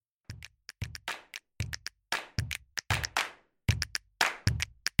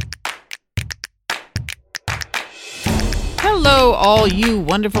Hello, all you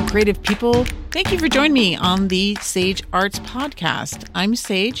wonderful creative people. Thank you for joining me on the Sage Arts Podcast. I'm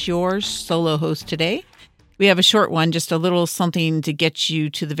Sage, your solo host today. We have a short one, just a little something to get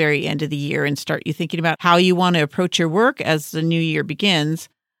you to the very end of the year and start you thinking about how you want to approach your work as the new year begins.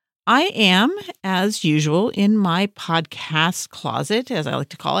 I am, as usual, in my podcast closet, as I like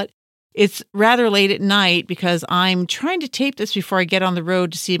to call it. It's rather late at night because I'm trying to tape this before I get on the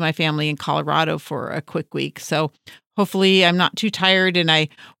road to see my family in Colorado for a quick week. So hopefully I'm not too tired and I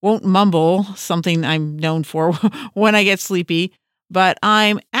won't mumble, something I'm known for when I get sleepy. But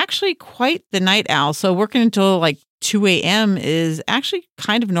I'm actually quite the night owl. So working until like 2 a.m. is actually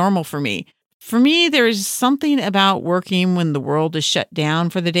kind of normal for me. For me, there's something about working when the world is shut down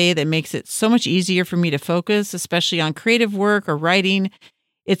for the day that makes it so much easier for me to focus, especially on creative work or writing.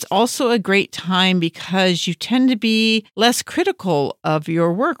 It's also a great time because you tend to be less critical of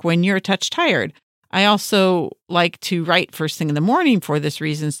your work when you're a touch tired. I also like to write first thing in the morning for this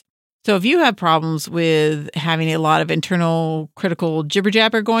reason. So if you have problems with having a lot of internal critical jibber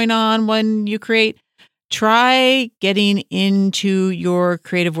jabber going on when you create, try getting into your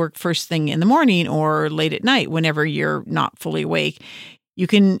creative work first thing in the morning or late at night whenever you're not fully awake. You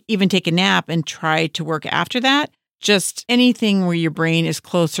can even take a nap and try to work after that. Just anything where your brain is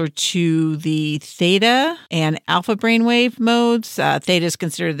closer to the theta and alpha brainwave modes. Theta is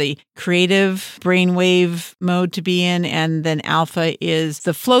considered the creative brainwave mode to be in, and then alpha is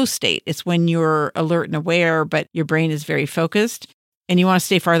the flow state. It's when you're alert and aware, but your brain is very focused. And you want to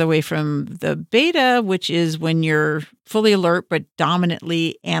stay farther away from the beta, which is when you're fully alert but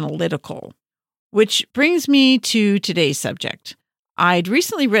dominantly analytical. Which brings me to today's subject. I'd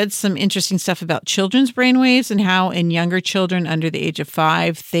recently read some interesting stuff about children's brainwaves and how in younger children under the age of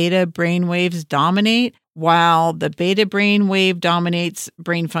 5, theta brainwaves dominate, while the beta brainwave dominates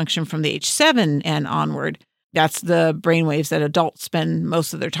brain function from the age 7 and onward. That's the brainwaves that adults spend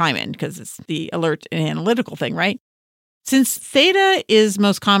most of their time in because it's the alert and analytical thing, right? Since theta is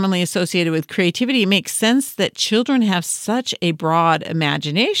most commonly associated with creativity, it makes sense that children have such a broad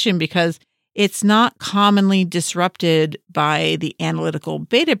imagination because it's not commonly disrupted by the analytical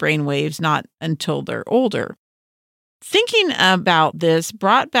beta brain waves, not until they're older. Thinking about this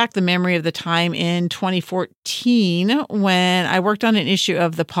brought back the memory of the time in 2014 when I worked on an issue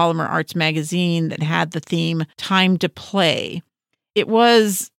of the Polymer Arts magazine that had the theme Time to Play. It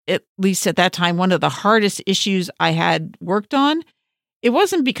was, at least at that time, one of the hardest issues I had worked on. It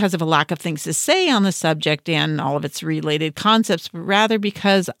wasn't because of a lack of things to say on the subject and all of its related concepts, but rather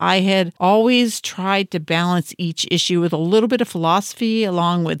because I had always tried to balance each issue with a little bit of philosophy,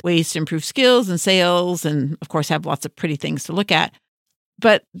 along with ways to improve skills and sales, and of course have lots of pretty things to look at.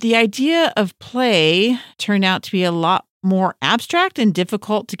 But the idea of play turned out to be a lot more abstract and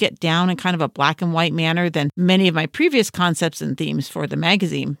difficult to get down in kind of a black and white manner than many of my previous concepts and themes for the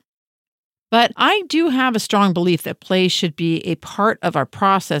magazine. But I do have a strong belief that play should be a part of our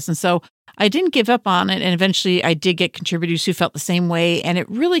process. And so I didn't give up on it. And eventually I did get contributors who felt the same way. And it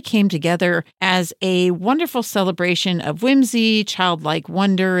really came together as a wonderful celebration of whimsy, childlike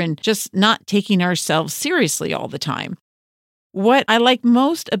wonder, and just not taking ourselves seriously all the time. What I like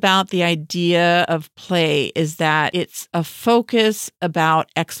most about the idea of play is that it's a focus about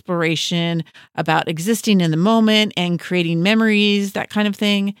exploration, about existing in the moment and creating memories, that kind of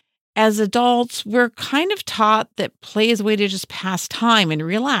thing. As adults, we're kind of taught that play is a way to just pass time and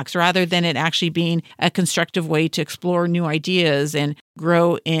relax rather than it actually being a constructive way to explore new ideas and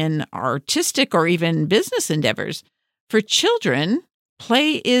grow in artistic or even business endeavors. For children,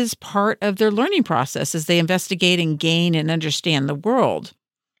 play is part of their learning process as they investigate and gain and understand the world.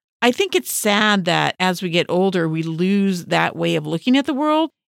 I think it's sad that as we get older, we lose that way of looking at the world.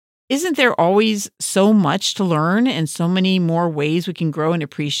 Isn't there always so much to learn and so many more ways we can grow and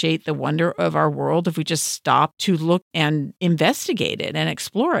appreciate the wonder of our world if we just stop to look and investigate it and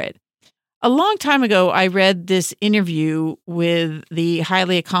explore it? A long time ago, I read this interview with the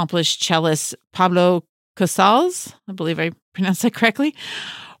highly accomplished cellist Pablo Casals. I believe I pronounced that correctly.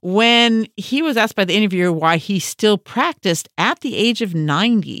 When he was asked by the interviewer why he still practiced at the age of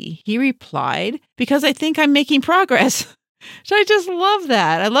 90, he replied, "Because I think I'm making progress." So I just love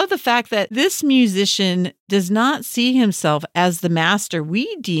that. I love the fact that this musician does not see himself as the master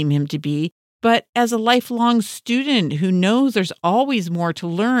we deem him to be, but as a lifelong student who knows there's always more to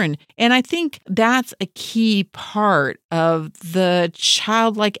learn. And I think that's a key part of the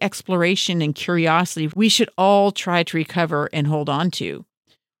childlike exploration and curiosity we should all try to recover and hold on to.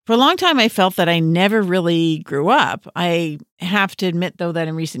 For a long time, I felt that I never really grew up. I have to admit, though, that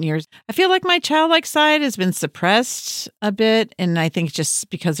in recent years, I feel like my childlike side has been suppressed a bit. And I think just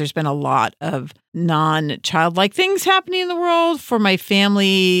because there's been a lot of non-childlike things happening in the world. For my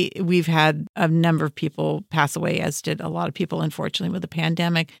family, we've had a number of people pass away, as did a lot of people, unfortunately, with the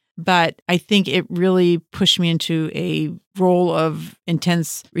pandemic. But I think it really pushed me into a role of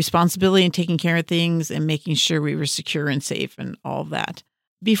intense responsibility and taking care of things and making sure we were secure and safe and all of that.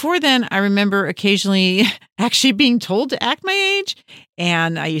 Before then, I remember occasionally actually being told to act my age,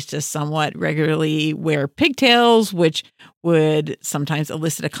 and I used to somewhat regularly wear pigtails, which would sometimes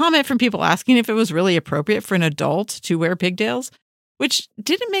elicit a comment from people asking if it was really appropriate for an adult to wear pigtails, which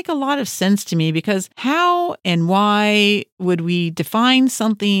didn't make a lot of sense to me because how and why would we define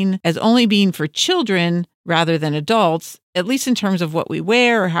something as only being for children rather than adults, at least in terms of what we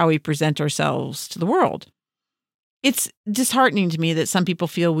wear or how we present ourselves to the world? It's disheartening to me that some people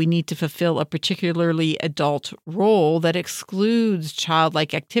feel we need to fulfill a particularly adult role that excludes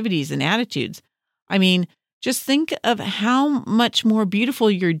childlike activities and attitudes. I mean, just think of how much more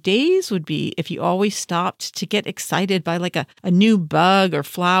beautiful your days would be if you always stopped to get excited by like a new bug or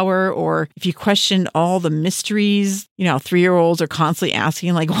flower, or if you questioned all the mysteries. 3-year-olds are constantly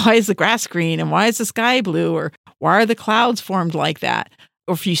asking, like, why is the grass green and why is the sky blue, or why are the clouds formed like that?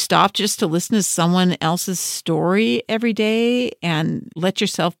 Or if you stop just to listen to someone else's story every day and let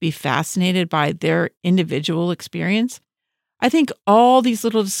yourself be fascinated by their individual experience. I think all these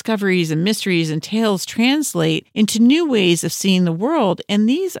little discoveries and mysteries and tales translate into new ways of seeing the world. And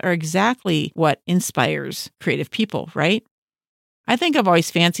these are exactly what inspires creative people, right? I think I've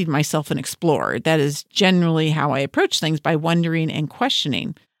always fancied myself an explorer. That is generally how I approach things, by wondering and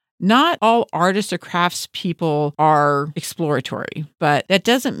questioning. Not all artists or craftspeople are exploratory, but that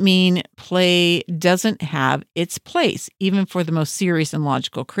doesn't mean play doesn't have its place, even for the most serious and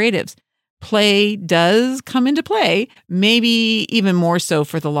logical creatives. Play does come into play, maybe even more so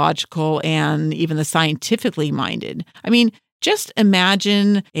for the logical and even the scientifically minded. I mean, just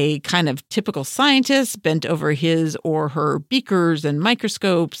imagine a kind of typical scientist bent over his or her beakers and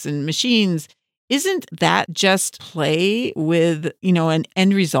microscopes and machines. Isn't that just play with, an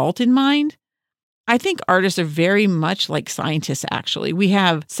end result in mind? I think artists are very much like scientists, actually. We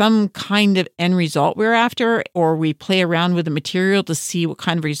have some kind of end result we're after, or we play around with the material to see what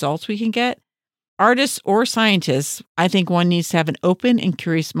kind of results we can get. Artists or scientists, I think one needs to have an open and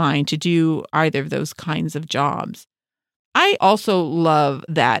curious mind to do either of those kinds of jobs. I also love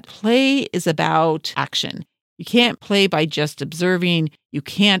that play is about action. You can't play by just observing. You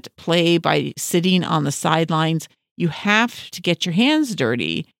can't play by sitting on the sidelines. You have to get your hands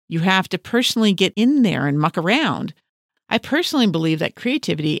dirty. You have to personally get in there and muck around. I personally believe that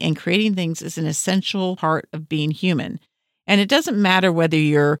creativity and creating things is an essential part of being human. And it doesn't matter whether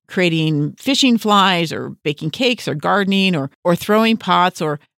you're creating fishing flies or baking cakes or gardening or throwing pots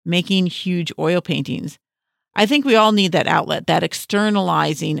or making huge oil paintings. I think we all need that outlet, that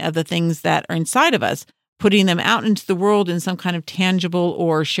externalizing of the things that are inside of us, putting them out into the world in some kind of tangible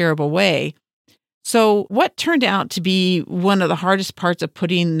or shareable way. So what turned out to be one of the hardest parts of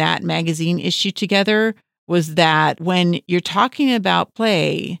putting that magazine issue together was that when you're talking about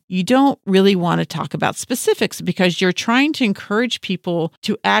play, you don't really want to talk about specifics because you're trying to encourage people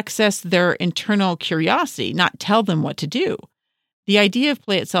to access their internal curiosity, not tell them what to do. The idea of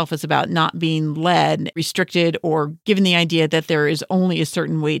play itself is about not being led, restricted, or given the idea that there is only a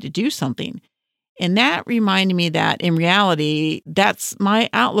certain way to do something. And that reminded me that in reality, that's my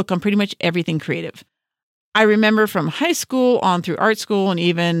outlook on pretty much everything creative. I remember from high school on through art school and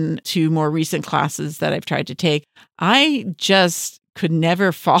even to more recent classes that I've tried to take, I just could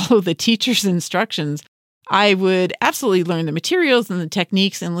never follow the teacher's instructions. I would absolutely learn the materials and the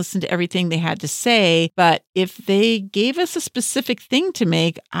techniques and listen to everything they had to say. But if they gave us a specific thing to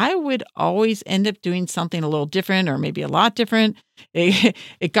make, I would always end up doing something a little different or maybe a lot different.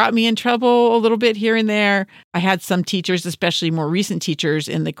 It got me in trouble a little bit here and there. I had some teachers, especially more recent teachers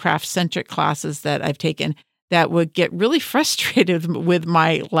in the craft-centric classes that I've taken, that would get really frustrated with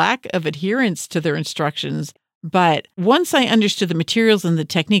my lack of adherence to their instructions. But once I understood the materials and the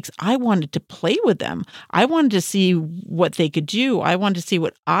techniques, I wanted to play with them. I wanted to see what they could do. I wanted to see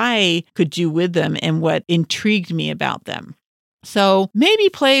what I could do with them and what intrigued me about them. So maybe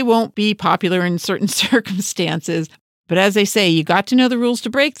play won't be popular in certain circumstances, but as they say, you got to know the rules to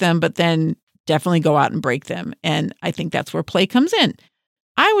break them, but then definitely go out and break them. And I think that's where play comes in.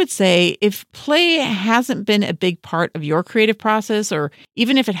 I would say if play hasn't been a big part of your creative process, or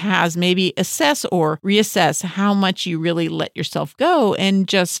even if it has, maybe assess or reassess how much you really let yourself go and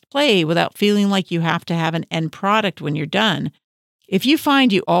just play without feeling like you have to have an end product when you're done. If you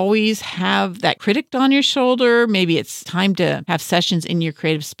find you always have that critic on your shoulder, maybe it's time to have sessions in your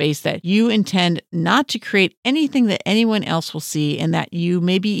creative space that you intend not to create anything that anyone else will see and that you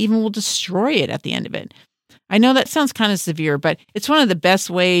maybe even will destroy it at the end of it. I know that sounds kind of severe, but it's one of the best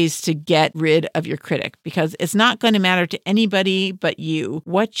ways to get rid of your critic because it's not going to matter to anybody but you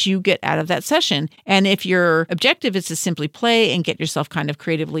what you get out of that session. And if your objective is to simply play and get yourself kind of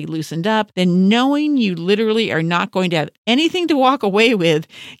creatively loosened up, then knowing you literally are not going to have anything to walk away with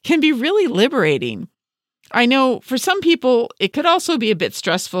can be really liberating. I know for some people, it could also be a bit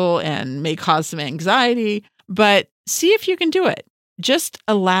stressful and may cause some anxiety, but see if you can do it. Just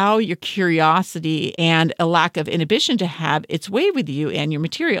allow your curiosity and a lack of inhibition to have its way with you and your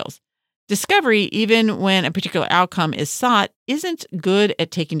materials. Discovery, even when a particular outcome is sought, isn't good at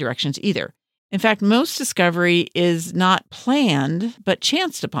taking directions either. In fact, most discovery is not planned, but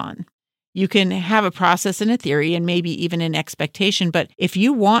chanced upon. You can have a process and a theory and maybe even an expectation, but if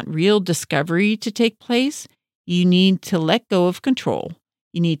you want real discovery to take place, you need to let go of control.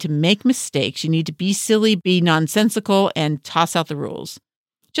 You need to make mistakes. You need to be silly, be nonsensical, and toss out the rules.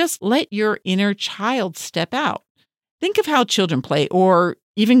 Just let your inner child step out. Think of how children play, or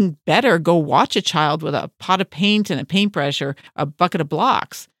even better, go watch a child with a pot of paint and a paintbrush or a bucket of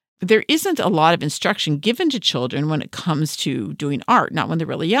blocks. There isn't a lot of instruction given to children when it comes to doing art, not when they're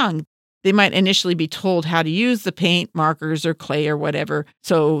really young. They might initially be told how to use the paint, markers, or clay or whatever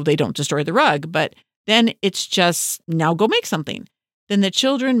so they don't destroy the rug, but then it's just, now go make something. Then the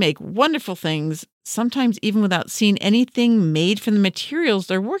children make wonderful things, sometimes even without seeing anything made from the materials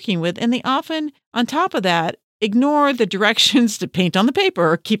they're working with. And they often, on top of that, ignore the directions to paint on the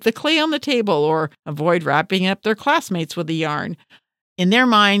paper or keep the clay on the table or avoid wrapping up their classmates with the yarn. In their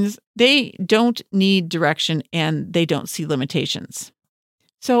minds, they don't need direction and they don't see limitations.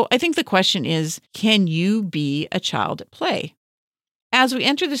 So I think the question is, can you be a child at play? As we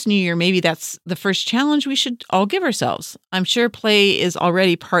enter this new year, maybe that's the first challenge we should all give ourselves. I'm sure play is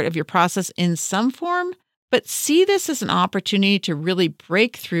already part of your process in some form, but see this as an opportunity to really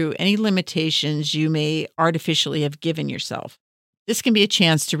break through any limitations you may artificially have given yourself. This can be a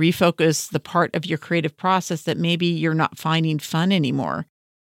chance to refocus the part of your creative process that maybe you're not finding fun anymore.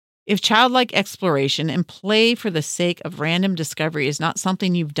 If childlike exploration and play for the sake of random discovery is not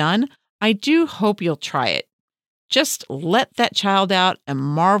something you've done, I do hope you'll try it. Just let that child out and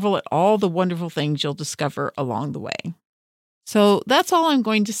marvel at all the wonderful things you'll discover along the way. So that's all I'm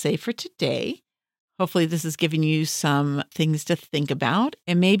going to say for today. Hopefully this has given you some things to think about.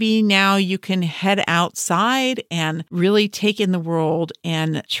 And maybe now you can head outside and really take in the world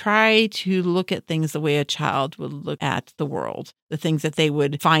and try to look at things the way a child would look at the world, the things that they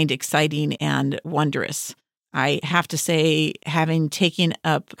would find exciting and wondrous. I have to say, having taken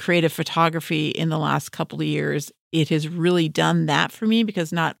up creative photography in the last couple of years, it has really done that for me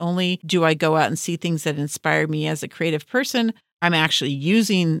because not only do I go out and see things that inspire me as a creative person, I'm actually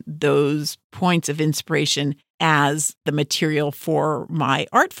using those points of inspiration as the material for my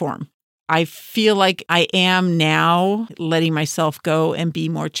art form. I feel like I am now letting myself go and be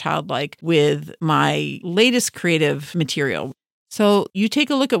more childlike with my latest creative material. So you take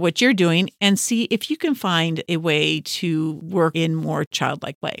a look at what you're doing and see if you can find a way to work in more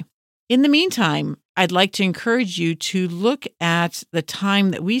childlike way. In the meantime, I'd like to encourage you to look at the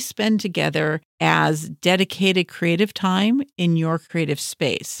time that we spend together as dedicated creative time in your creative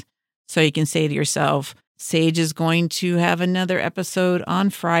space. So you can say to yourself, Sage is going to have another episode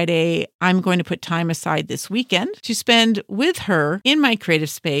on Friday. I'm going to put time aside this weekend to spend with her in my creative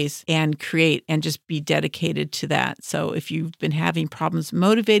space and create and just be dedicated to that. So if you've been having problems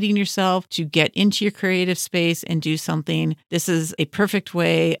motivating yourself to get into your creative space and do something, this is a perfect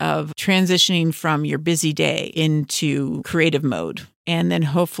way of transitioning from your busy day into creative mode. And then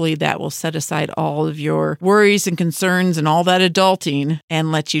hopefully that will set aside all of your worries and concerns and all that adulting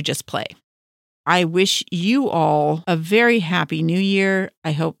and let you just play. I wish you all a very happy new year.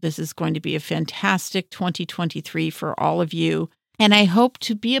 I hope this is going to be a fantastic 2023 for all of you. And I hope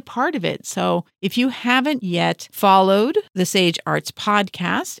to be a part of it. So if you haven't yet followed the Sage Arts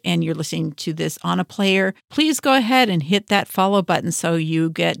podcast and you're listening to this on a player, please go ahead and hit that follow button so you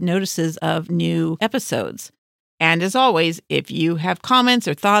get notices of new episodes. And as always, if you have comments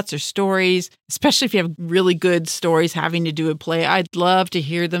or thoughts or stories, especially if you have really good stories having to do with play, I'd love to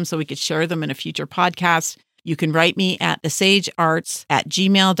hear them so we could share them in a future podcast. You can write me at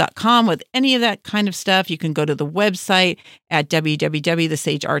thesagearts@gmail.com with any of that kind of stuff. You can go to the website at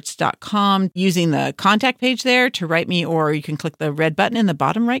www.thesagearts.com using the contact page there to write me, or you can click the red button in the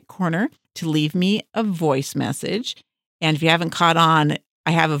bottom right corner to leave me a voice message. And if you haven't caught on,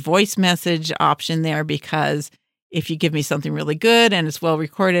 I have a voice message option there because If you give me something really good and it's well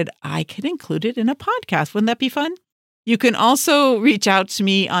recorded, I can include it in a podcast. Wouldn't that be fun? You can also reach out to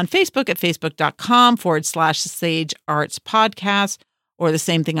me on Facebook at facebook.com/Sage Arts Podcast, or the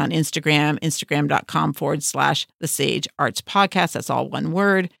same thing on Instagram, instagram.com/The Sage Arts Podcast. That's all one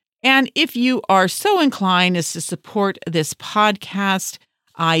word. And if you are so inclined as to support this podcast,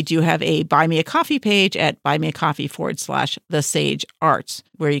 I do have a Buy Me a Coffee page at buymeacoffee.com/The Sage Arts,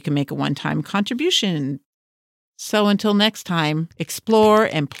 where you can make a one-time contribution. So until next time, explore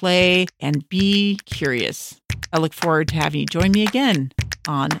and play and be curious. I look forward to having you join me again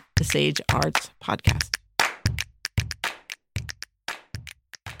on the Sage Arts Podcast.